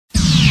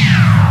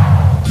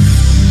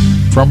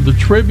From the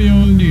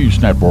Tribune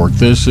News Network,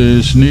 this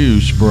is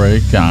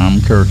Newsbreak.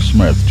 I'm Kirk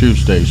Smith.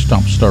 Tuesday's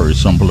top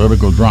stories: some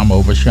political drama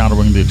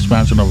overshadowing the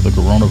expansion of the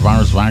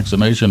coronavirus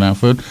vaccination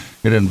effort.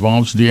 It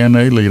involves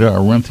DNA leader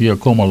Arinthia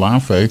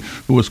Komolafe,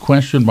 who was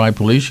questioned by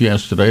police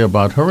yesterday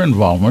about her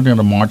involvement in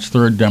a March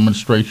 3rd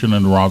demonstration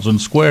in Rosin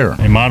Square.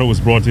 A matter was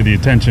brought to the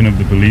attention of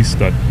the police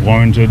that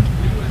warranted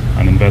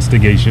an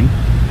investigation.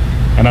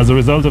 And as a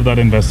result of that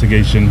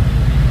investigation,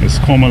 Ms.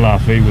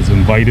 Komolafe was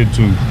invited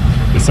to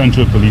the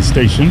Central Police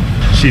Station.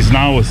 She's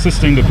now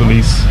assisting the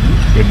police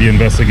with the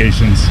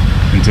investigations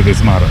into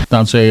this matter.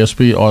 That's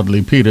ASP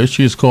Audley Peters.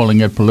 She's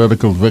calling it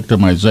political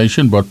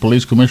victimization, but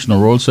Police Commissioner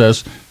Roll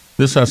says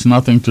this has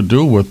nothing to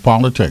do with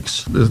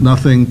politics. There's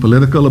nothing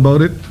political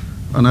about it,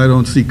 and I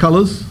don't see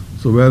colors.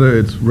 So whether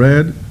it's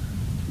red,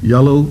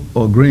 yellow,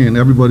 or green,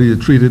 everybody is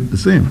treated the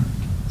same.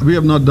 We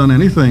have not done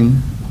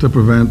anything to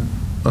prevent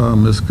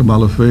Ms.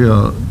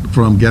 Komolafe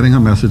from getting her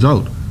message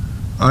out.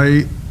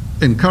 I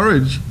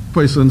encourage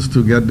persons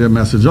to get their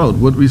message out.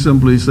 What we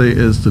simply say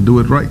is to do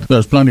it right.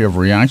 There's plenty of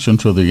reaction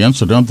to the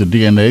incident. The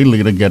DNA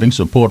leader getting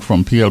support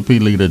from PLP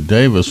leader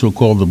Davis, who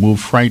called the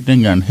move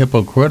frightening and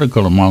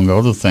hypocritical, among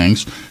other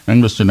things.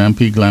 Anglistoun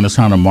MP Glenys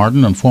Hanna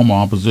Martin and former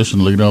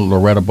opposition leader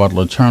Loretta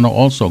Butler Turner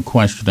also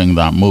questioning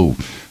that move.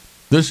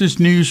 This is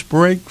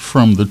Newsbreak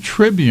from the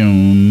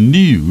Tribune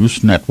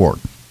News Network.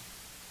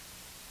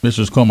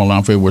 Mrs.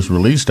 Komolafe was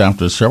released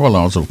after several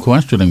hours of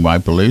questioning by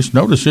police.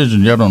 No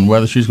decision yet on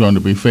whether she's going to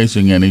be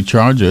facing any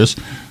charges.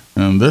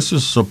 And this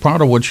is a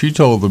part of what she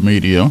told the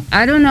media.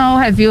 I don't know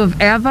if you've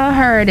ever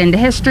heard in the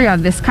history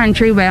of this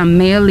country where a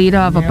male leader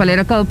of a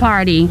political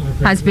party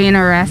has been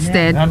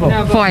arrested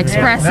for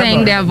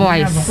expressing their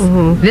voice.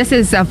 This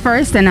is a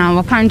first in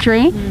our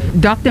country.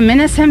 Dr.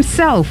 Minnis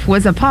himself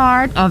was a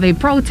part of a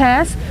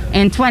protest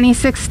in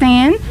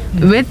 2016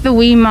 with the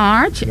We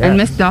March, and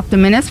Dr.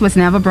 Minnis was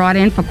never brought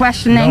in for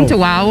questioning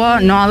to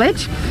our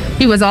knowledge.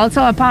 He was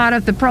also a part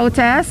of the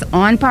protest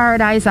on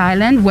Paradise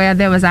Island where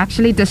there was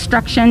actually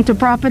destruction to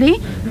property,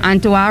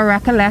 and to our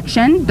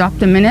recollection,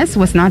 Dr. Minnis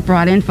was not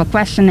brought in for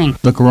questioning.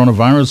 The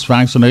coronavirus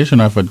vaccination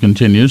effort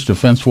continues.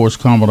 Defense Force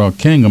Commodore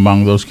King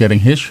among those getting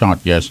his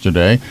shot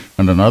yesterday,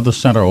 and another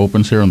center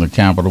opens here in the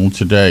capital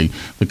today.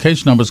 The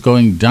case numbers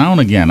going down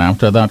again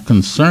after that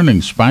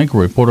concerning spike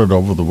reported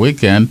over the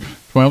weekend.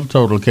 12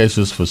 total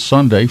cases for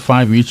Sunday,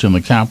 5 each in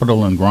the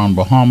capital and Grand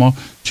Bahama,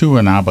 2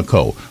 in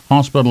Abaco.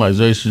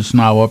 Hospitalizations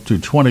now up to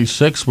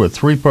 26, with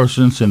 3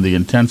 persons in the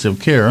intensive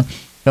care.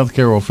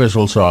 Healthcare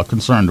officials are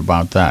concerned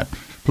about that.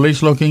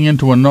 Police looking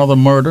into another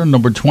murder,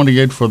 number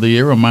 28 for the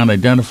year. A man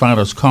identified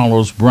as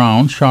Carlos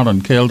Brown shot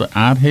and killed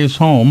at his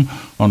home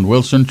on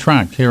Wilson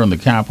Tract here in the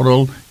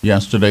capital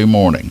yesterday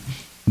morning.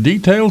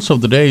 Details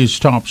of the day's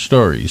top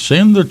stories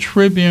in the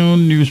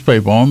Tribune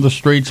newspaper on the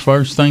streets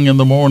first thing in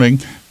the morning.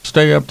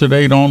 Stay up to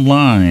date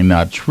online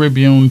at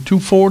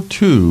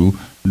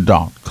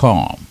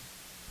Tribune242.com.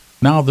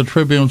 Now the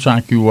Tribune's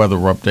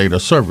AccuWeather update, a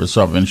service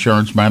of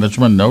Insurance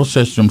Management. No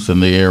systems in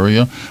the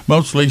area.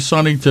 Mostly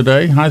sunny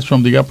today. Highs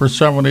from the upper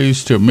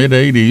 70s to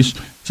mid-80s.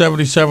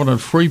 77 at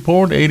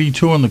Freeport,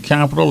 82 in the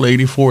capital,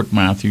 84 at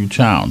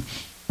Matthewtown.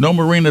 No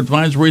marine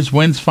advisories.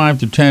 Winds 5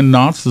 to 10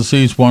 knots. The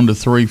sea's 1 to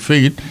 3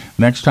 feet.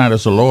 Next tide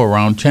is a low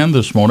around 10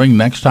 this morning.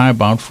 Next high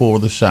about 4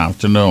 this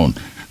afternoon.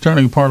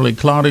 Turning partly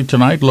cloudy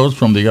tonight. Lows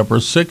from the upper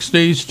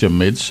 60s to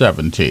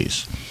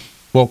mid-70s.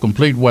 For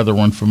complete weather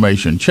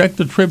information, check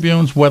the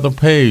Tribune's weather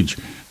page.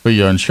 For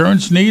your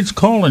insurance needs,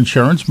 call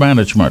Insurance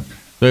Management.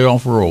 They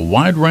offer a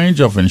wide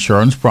range of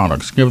insurance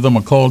products. Give them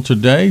a call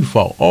today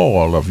for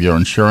all of your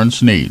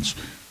insurance needs.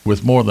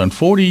 With more than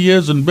 40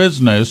 years in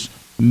business,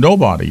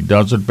 nobody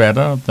does it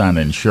better than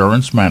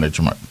Insurance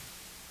Management.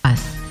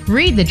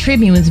 Read the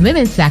Tribune's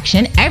women's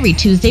section every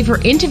Tuesday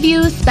for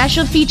interviews,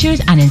 special features,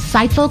 and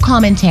insightful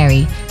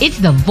commentary. It's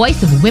the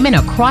voice of women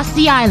across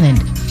the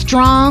island.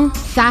 Strong,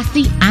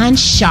 sassy, and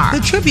sharp.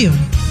 The Tribune,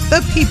 the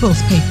people's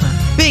paper,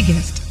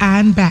 biggest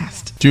and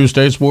best.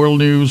 Tuesday's world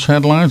news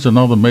headlines: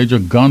 another major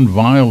gun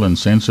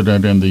violence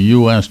incident in the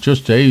U.S.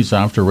 Just days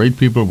after 8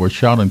 people were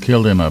shot and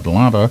killed in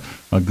Atlanta,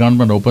 a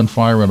gunman opened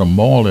fire at a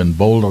mall in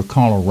Boulder,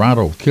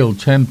 Colorado, killed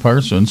 10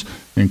 persons,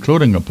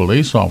 including a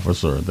police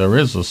officer. There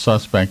is a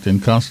suspect in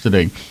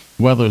custody.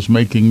 Weather's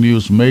making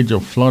news. Major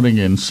flooding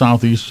in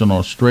southeastern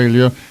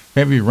Australia.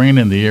 Heavy rain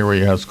in the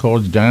area has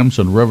caused dams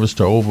and rivers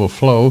to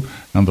overflow,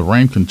 and the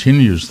rain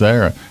continues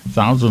there.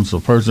 Thousands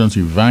of persons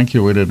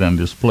evacuated and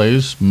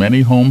displaced.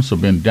 Many homes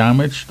have been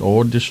damaged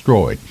or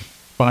destroyed.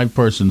 5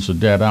 persons are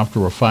dead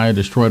after a fire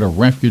destroyed a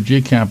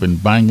refugee camp in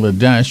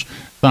Bangladesh.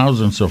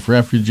 Thousands of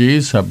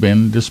refugees have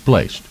been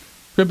displaced.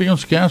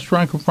 Tribune's gas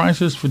tracker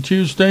prices for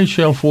Tuesday: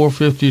 Shell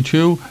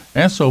 $4.52,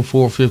 Esso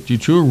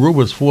 $4.52,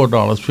 Rubis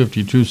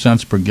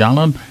 $4.52 per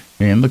gallon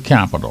in the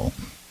capital.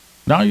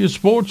 Now your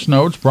sports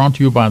notes brought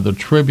to you by the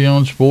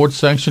Tribune Sports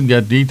section.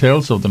 Get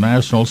details of the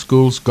National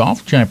Schools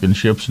Golf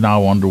Championships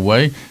now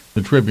underway.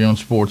 The Tribune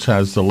Sports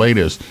has the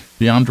latest.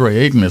 DeAndre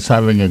Ayton is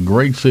having a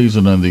great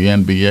season in the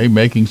NBA,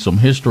 making some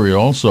history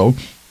also.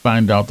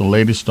 Find out the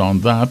latest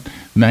on that.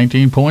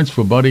 19 points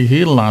for Buddy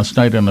Hield last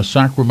night in a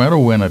Sacramento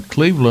win at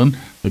Cleveland.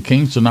 The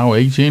Kings are now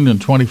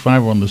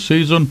 18-25 on the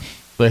season.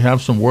 They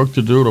have some work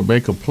to do to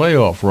make a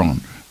playoff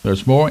run.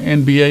 There's more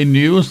NBA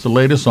news, the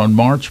latest on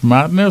March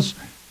Madness,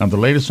 and the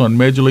latest on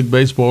Major League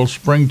Baseball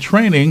spring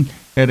training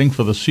heading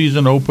for the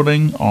season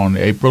opening on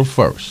April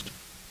 1st.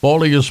 For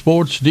all of your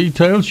sports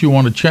details, you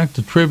want to check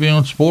the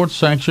Tribune Sports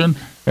section.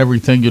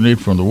 Everything you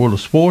need from the world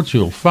of sports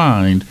you'll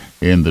find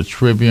in the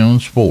Tribune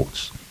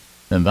Sports.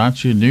 And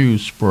that's your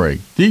news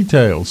break.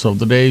 Details of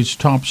the day's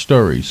top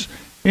stories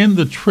in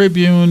the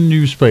Tribune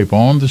newspaper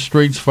on the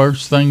streets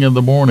first thing in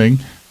the morning.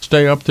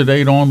 Stay up to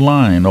date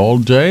online all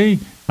day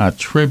at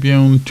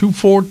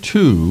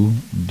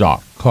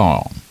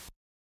Tribune242.com.